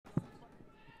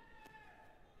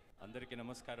అందరికీ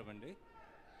నమస్కారం అండి.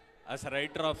 As a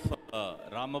writer of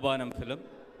రామబాణం film,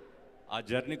 ఆ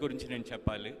జర్నీ గురించి నేను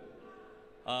చెప్పాలి.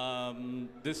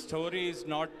 దిస్ స్టోరీ ఈజ్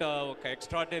నాట్ ఒక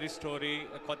ఎక్స్ట్రాడినరీ స్టోరీ,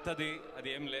 కొత్తది అది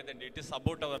ఏం లేదండి. It is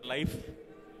about our life,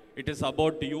 it is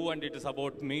about you and it is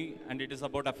about me and it is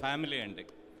about a family అండి.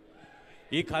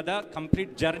 ఈ కథ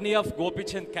complete journey of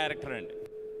Gopichand character అండి.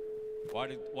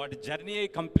 వాడి జర్నీ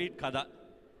కంప్లీట్ కథ.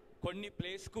 కొన్ని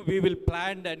ప్లేస్కు we will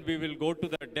plan and we will go to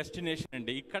the destination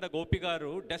అండి. ఇక్కడ గోపి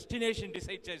గారు డెస్టినేషన్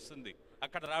డిసైడ్ చేస్తుంది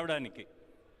అక్కడ రావడానికి.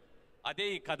 అదే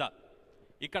ఈ కథ.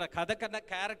 ఇక్కడ కథ కన్నా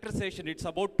characterisation, it's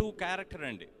about two character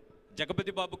అండి.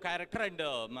 జగపతి బాబు క్యారెక్టర్ అండ్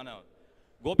మన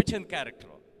గోపిచంద్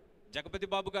క్యారెక్టర్. జగపతి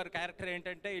బాబు గారి క్యారెక్టర్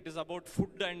ఏంటంటే it is about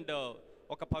food and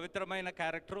ఒక పవిత్రమైన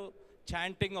క్యారెక్టర్,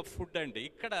 చాంటింగ్ ఆఫ్ ఫుడ్ అండి.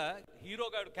 ఇక్కడ హీరో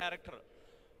గారి క్యారెక్టర్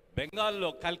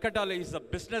బెంగాల్లో కల్కటాలో is a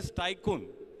business tycoon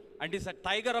and is a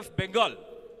tiger of Bengal.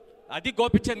 అది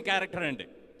గోపిచంద్ క్యారెక్టర్ అండి.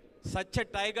 Such a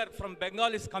tiger from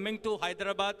Bengal is coming to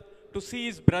Hyderabad to see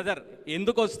his brother.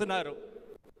 ఎందుకు వస్తున్నారు,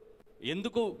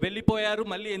 ఎందుకు వెళ్ళిపోయారు,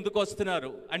 మళ్ళీ ఎందుకు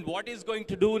వస్తున్నారు and what is going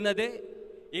to do ఉన్నదే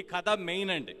ఈ కథ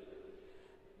మెయిన్ అండి.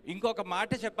 ఇంకొక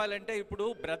మాట చెప్పాలంటే, ఇప్పుడు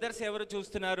బ్రదర్స్ ఎవరు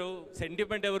చూస్తున్నారు,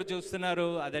 సెంటిమెంట్ ఎవరు చూస్తున్నారు,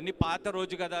 అదన్నీ పాత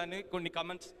రోజు కదా అని కొన్ని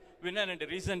కమెంట్స్ విన్నానండి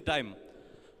రీసెంట్ టైం.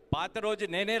 పాత రోజు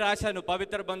నేనే రాశాను,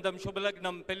 పవిత్ర బంధం,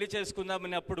 శుభలగ్నం, పెళ్లి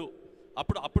చేసుకుందామని.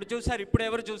 అప్పుడు చూస్తారు, ఇప్పుడు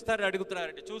ఎవరు చూస్తారు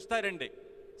అడుగుతున్నారండి. చూస్తారండి,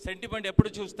 సెంటిమెంట్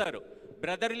ఎప్పుడు చూస్తారు.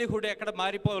 బ్రదర్లీహుడ్ ఎక్కడ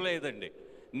మారిపోలేదండి.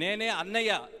 నేనే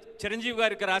అన్నయ్య చిరంజీవి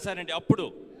గారికి రాశానండి అప్పుడు.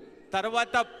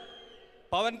 తర్వాత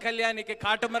పవన్ కళ్యాణ్కి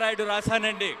కాటమరాయుడు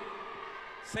రాశానండి,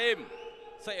 సేమ్.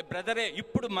 సో బ్రదరే.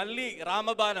 ఇప్పుడు మళ్ళీ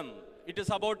రామబాణం, ఇట్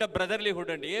ఇస్ అబౌట్ అ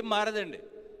బ్రదర్లీహుడ్ అండి. ఏం మారదండి,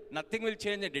 నథింగ్ విల్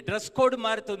చేంజ్ అండి. డ్రెస్ కోడ్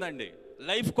మారుతుందండి,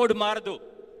 లైఫ్ కోడ్ మారదు.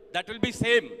 దట్ విల్ బి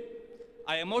సేమ్,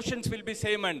 ఆ ఎమోషన్స్ విల్ బి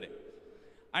సేమ్ అండి.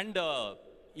 అండ్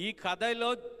ఈ కథలో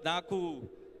నాకు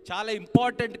చాలా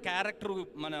ఇంపార్టెంట్ క్యారెక్టర్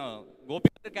మన గోపి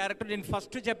క్యారెక్టర్. నేను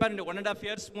ఫస్ట్ చెప్పానండి 1.5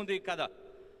 years ముందు ఈ కథ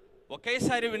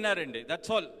ఒకేసారి విన్నారండి.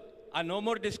 That's all. ఆ నో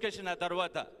మోర్ డిస్కషన్. ఆ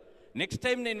తర్వాత నెక్స్ట్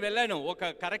టైం నేను వెళ్ళాను,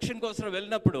 ఒక కరెక్షన్ కోసం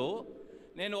వెళ్ళినప్పుడు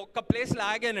నేను ఒక్క ప్లేస్లో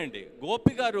ఆగానండి.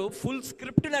 గోపి గారు ఫుల్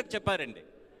స్క్రిప్ట్ నాకు చెప్పారండి,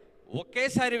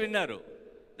 ఒకేసారి విన్నారు.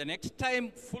 The next time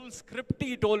full script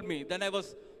ఈ told me, then I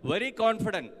was very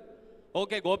confident.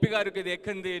 Okay, Gopi గారికి ఇది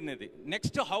ఎక్కింది అన్నది.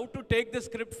 Next how to take the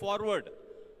script forward,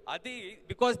 అది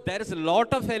because there is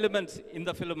lot of elements in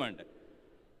the film and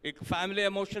ఇక ఫ్యామిలీ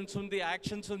ఎమోషన్స్ ఉంది,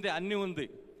 actions ఉంది, అన్నీ ఉంది.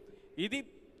 ఇది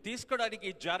తీసుకోవడానికి,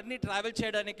 ఈ జర్నీ ట్రావెల్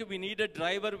చేయడానికి we need a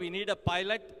driver, we need a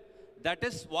pilot. That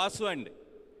is Vasu అండి.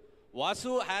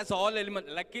 Vasu has all element.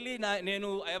 Luckily నేను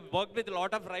I have work with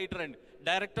lot of writer and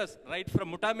directors. Right from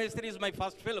ముఠా మేస్త్రి ఈజ్ మై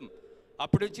ఫస్ట్ ఫిల్మ్.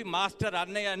 అప్పుడు నుంచి master,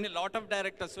 అన్నయ్య, అన్ని lot of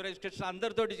directors, Suresh Krishna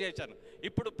అందరితోటి చేశాను.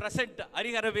 ఇప్పుడు ప్రజెంట్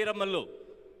హరిహర వీరమ్మల్లో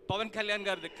పవన్ కళ్యాణ్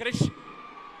గారిది Krish,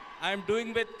 I'm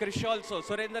doing with Krish also,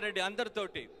 Surender Reddy,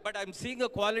 అందరితోటి. But I'm seeing a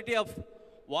quality of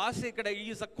was. ఇక్కడ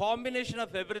is a combination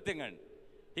of everything and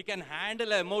he can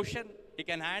handle emotion, he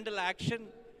can handle action,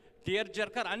 tear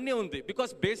జర్కర్, అన్నీ ఉంది.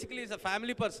 Because basically is a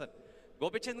family person.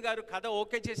 Gopichand గారు కథ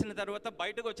okay చేసిన తర్వాత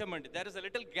బయటకు వచ్చామండి. There is a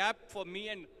little gap for me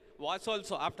and Vasu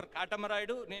also. After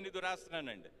Katamarayudu నేను ఇది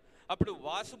రాస్తున్నానండి. అప్పుడు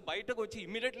వాసు బయటకు వచ్చి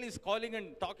immediately is calling and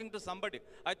talking to somebody.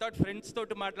 I thought friends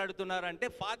తోటి మాట్లాడుతున్నారంటే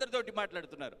ఫాదర్ తోటి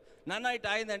మాట్లాడుతున్నారు. నాన్న ఇట్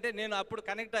అయిందంటే నేను అప్పుడు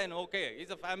కనెక్ట్ అయ్యాను. Okay,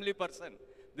 is a family person,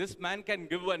 this man can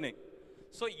give అని.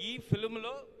 సో ఈ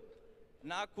ఫిల్మ్లో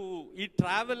నాకు ఈ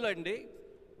ట్రావెల్ అండి,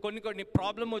 కొన్ని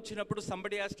ప్రాబ్లం వచ్చినప్పుడు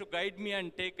somebody has to guide me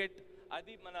and take it.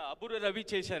 అది మన అబూర రవి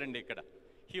చేశారండి ఇక్కడ.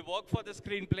 He work for the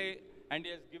screen play and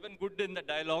he Hess given good in the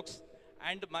dialogues.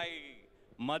 And my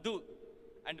Madhu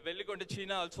and Velligonda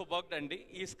చీనా also worked అండి.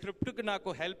 ఈ స్క్రిప్ట్కి నాకు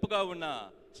హెల్ప్గా ఉన్న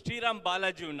శ్రీరామ్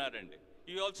బాలాజీ ఉన్నారండి.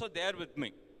 ఈ also there with me.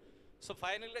 So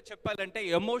ఫైనల్గా చెప్పాలంటే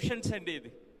ఎమోషన్స్ అండి.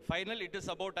 ఇది final, it is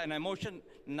about an emotion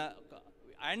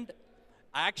and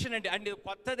action అండి. అండ్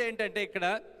కొత్తది ఏంటంటే ఇక్కడ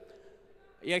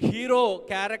హీరో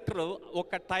క్యారెక్టర్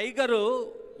ఒక టైగరు,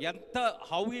 ఎంత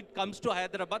how it comes to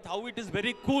Hyderabad, how it is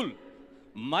very cool.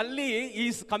 మళ్ళీ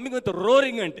ఈజ్ కమింగ్ విత్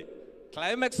రోరింగ్ అండి.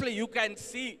 క్లైమాక్స్లో యూ క్యాన్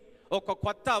సీ ఒక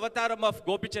కొత్త అవతారం ఆఫ్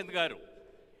గోపిచంద్ గారు.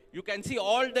 You can see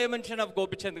all dimension of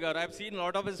Gopichand గారు. I have seen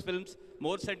lot of his films,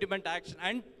 more sentiment, action.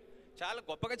 And చాలా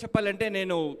గొప్పగా చెప్పాలంటే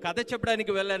నేను కథ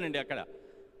చెప్పడానికి వెళ్ళానండి అక్కడ.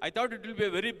 I thought it will be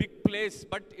a very big place,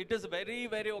 but it is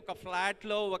very ఒక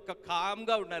ఫ్లాట్లో ఒక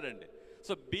కామ్గా ఉన్నారండి.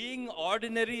 So being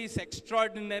ordinary is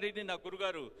extraordinary. నా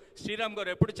గురుగారు శ్రీరామ్ గారు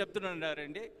ఎప్పుడు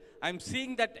చెప్తున్నారండి, I'm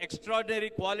seeing that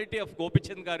extraordinary quality of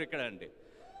Gopichand గారు ఇక్కడ అండి.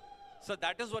 So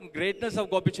that is one greatness of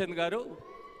Gopichand గారు.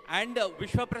 అండ్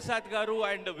విశ్వప్రసాద్ గారు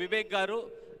అండ్ వివేక్ గారు.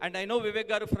 అండ్ ఐ నో వివేక్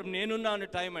గారు ఫ్రమ్ నేనున్నా అనే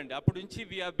టైం అండి. అప్పటి నుంచి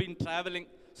we have been travelling.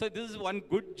 So this is one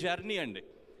good journey అండి.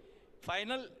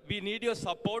 Final, we need your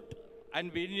support. and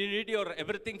we need your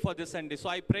everything for this, and so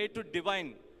I pray to divine,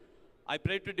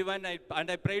 and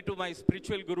I pray to my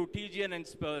spiritual guru TGN and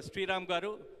Sriram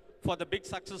Garu for the big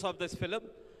success of this film.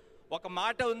 ఒక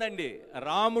మాట ఉందండి,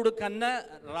 రాముడు కన్నా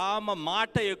రామ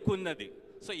మాట ఎక్కువ ఉన్నది.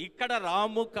 So ఇక్కడ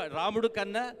రాముడు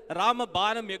కన్నా రామ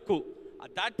బాణం ఎక్కువ.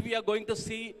 That we are going to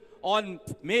see on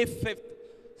May 5th.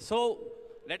 So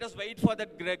let us wait for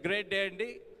that great day అండి.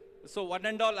 So one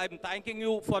and all, I'm thanking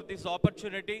you for this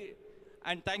opportunity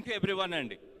and thank you everyone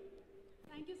అండి.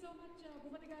 Thank you so much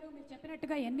Bhupathi గారు. మీరు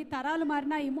చెప్పినట్టుగా ఎన్ని తరాలు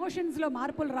మారినా ఎమోషన్స్లో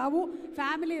మార్పులు రావు,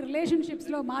 family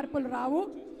రిలేషన్షిప్స్లో మార్పులు రావు.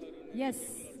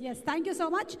 Yes thank you so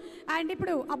much. And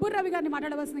ఇప్పుడు అబుర్ రవి గారిని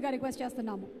మాట్లాడవలసిందిగా రిక్వెస్ట్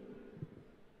చేస్తున్నాము.